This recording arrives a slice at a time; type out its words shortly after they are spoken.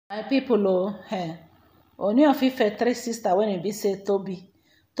My people, Ooni of Ife three sister when e be say Tobi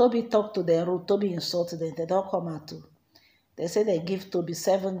talk to them road, Tobi insult them, they don't come out too. They say they give Tobi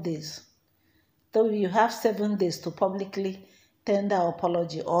 7 days. Tobi, you have 7 days to publicly tender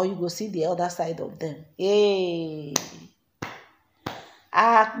apology, or you go see the other side of them. Hey,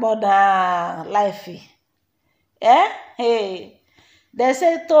 Akboda life. Hey, they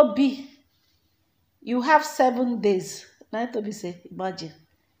say Tobi, you have 7 days. Now Tobi say, imagine.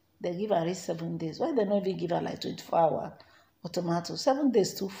 They give her 7 days. Why they not even give her like 24 hours automatic? 7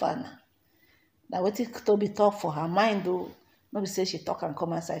 days too far now. Now what Tobi talk for her mind though. Nobody say she talk and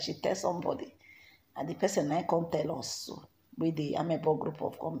come outside, she tell somebody. And the person now come tell us so with the Amebo group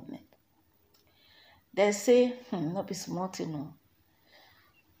of company. They say, not be smart, you know.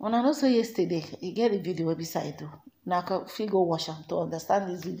 When I know so yesterday, you get the video website though. Now I feel go watch them to understand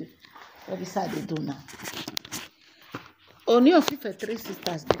this video. Website they do now. Ooni of Ife three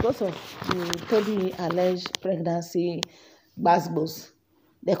sisters, because of the Tobi alleged pregnancy gbasgbos,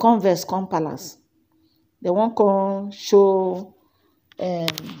 they come vex come palace. They won't come show Queen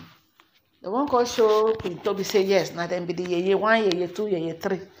Tobi say yes. Now them be the yeye 1, yeye 2, yeye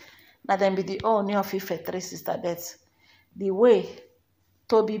 3. Now them be the Ooni of Ife three sister. But the way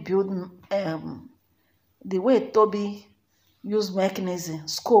Tobi build the way Tobi use mechanism,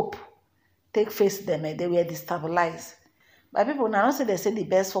 scope, take face them, they were destabilized. But people now say they say the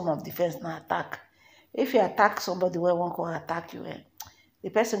best form of defense now attack. If you attack somebody where one can attack you, the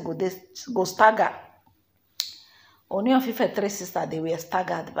person go stagger. Ooni of Ife three sisters, they were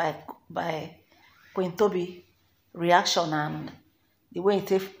staggered by Queen Tobi reaction and the way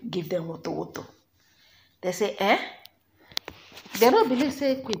it give them woto. They say, they don't believe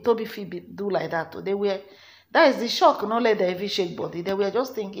say Queen Tobi fit do like that. That is the shock, not let them even shake body. They were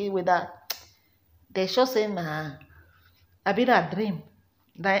just thinking with that. They just say nah. I be that dream,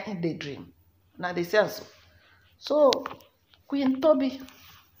 that in the dream. Now they say so. So Queen Tobi,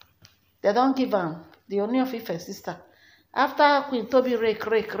 they don't give am the Ooni of Ife sister. After Queen Tobi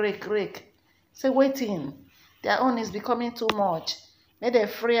rake, say waiting, their own is becoming too much. May they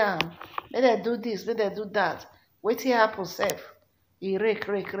free am, may they do this, may they do that. Waiting happen sef. He rake.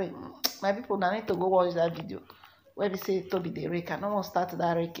 My people now need to go watch that video where we say Tobi the rake. I don't want to start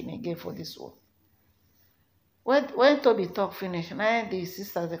that raking again for this one. When Tobi talk finish, now the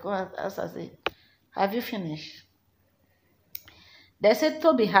sisters they come ask and say, have you finished? They said,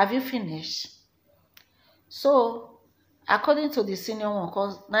 Tobi, have you finished? So, according to the senior one,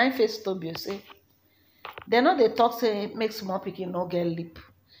 because now face Tobi, say, they know they talk say make small pikin no get lip,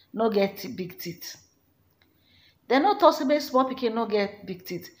 no get big teeth. They no talk say make small pikin no get big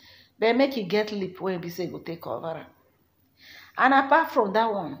teeth, but make you get lip when be say go take cover am. And apart from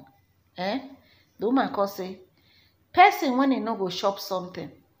that one, the woman call say, person when he no go chop something,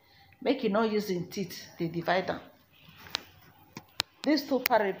 make he no use him teeth, they divide them. These two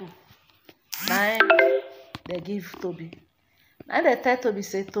parable, now they give Tobi. Now they tell Tobi,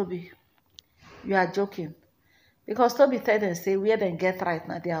 say, Tobi, you are joking. Because Tobi tell them, say, where they get right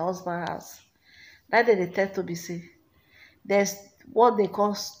now, their husband house. Now they tell Tobi, say, there's what they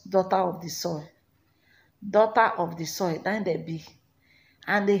call daughter of the soil. Daughter of the soil, then they be.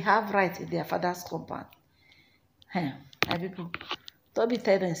 And they have right in their father's compound. My people, Tobi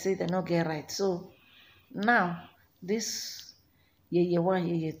tell them, say, they not get right. So, now, this yeye 1,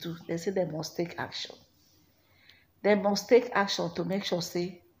 yeye 2, they say they must take action. They must take action to make sure,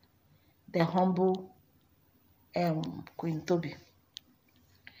 say, they humble Queen Tobi.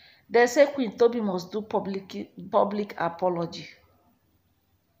 They say Queen Tobi must do public apology.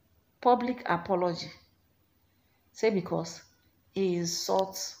 Public apology. Say because he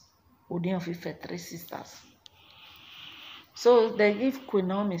insults Ooni of Ife three sisters. So they give Queen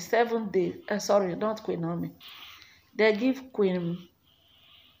Naomi 7 days. Sorry, not Queen Naomi. They give Queen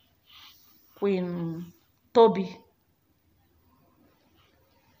Tobi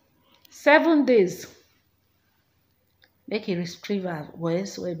 7 days. Make he retrieve her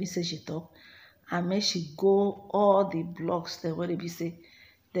voice where be say she talk, and make she go all the blocks there where they be say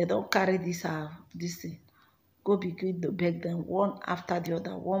they don't carry this thing. Go begin to beg them one after the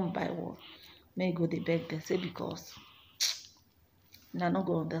other, one by one. May go they beg them, say because na no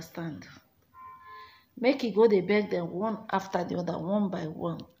go understand. Make he go they beg them one after the other, one by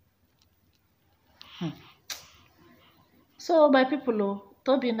one. So my people,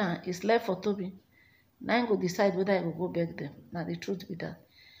 Tobi now is left for Tobi. Now go decide whether I will go beg them. Now the truth be that,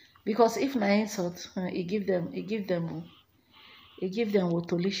 because if na insult, he give them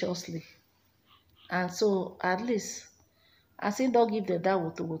wotoliciously, and so at least as he don't give them that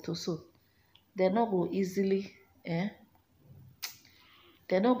woto, so they not go easily, they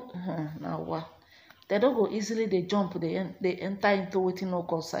They no now wow. They don't go easily. They jump. They enter into wetin no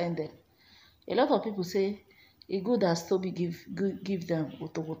concern them. A lot of people say e good as Tobi give them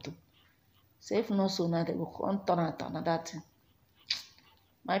woto. Say if not so now they go come turn out another thing.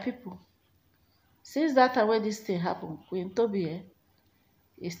 My people, since that time when this thing happen, Queen Tobi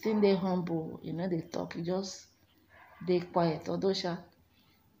he still dey humble. You know they talk. He just dey quiet. Although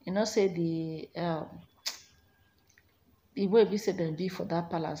you know say the way we say them be for that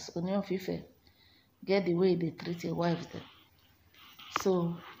palace, Ooni of Ife get the way they treat their wives dem.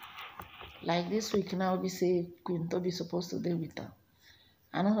 So like this week now, we say Queen Tobi supposed to dey with her.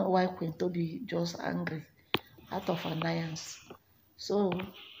 I don't know why Queen Tobi just angry out of annoyance. So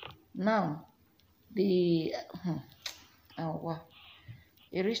now the wow,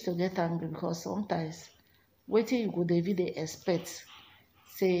 e reach to get angry because sometimes wetin you go dey expect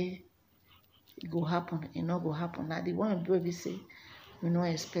say e go happen, e no go happen. Na the one wey be say we no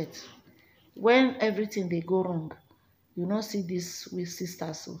expect. When everything dey go wrong, you no see this with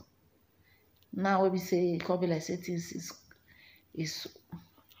sisters. So now wey be say e come be like say things is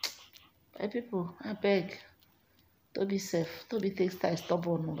my people, abeg, Tobi sef, Tobi take style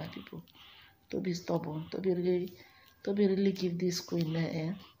stubborn o my people. Tobi stubborn. Tobi really give this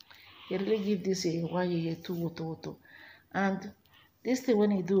queen he really give this one year two woto. And this thing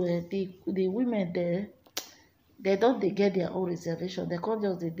when he do the women there, they don't they get their own reservation. They can't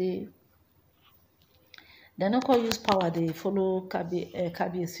just they not gonna use power. They follow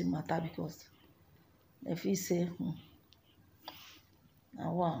Kabiyesi matter because they feel say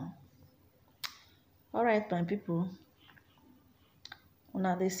wow. All right, my people.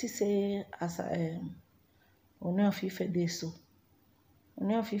 Now they see say as Ooni of Ife dey so.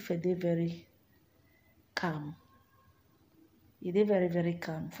 Ooni of Ife dey very calm. He dey very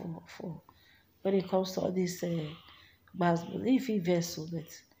calm for when it comes to all this gbas. If he vex so,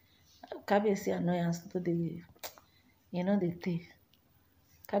 but Kabiyesi annoyance no dey, you know dey take.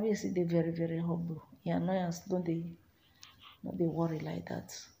 Kabiyesi dey very humble. His annoyance no dey worry like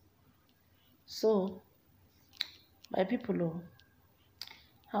that. So my people,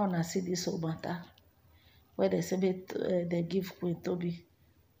 how una see this whole matter? Where they say they give Queen Tobi,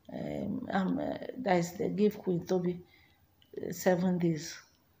 that is they give Queen Tobi 7 days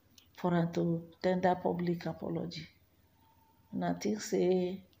for her to tender public apology. And I think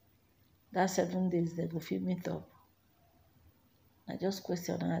say that 7 days they go fit meet up. I just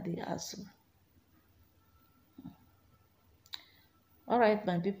question how they ask. All right,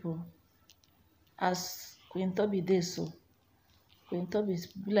 my people. As Queen Tobi dey so, Queen Tobi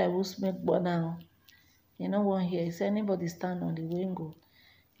be like who make now. You know one here. Is anybody stand on the way go?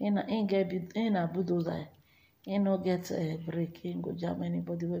 In a bulldozer. He no get a break. He go jam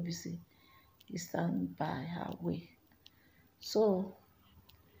anybody wey be see. He stand by her way. So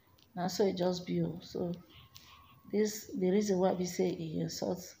now so it just be. So this the reason why we say he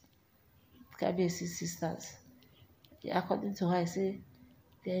insult Kabiyesi sisters. According to her, I say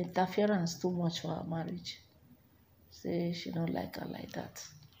the interference too much for her marriage. Say she don't like her like that.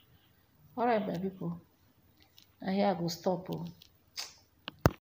 All right, my people. And here I go stop.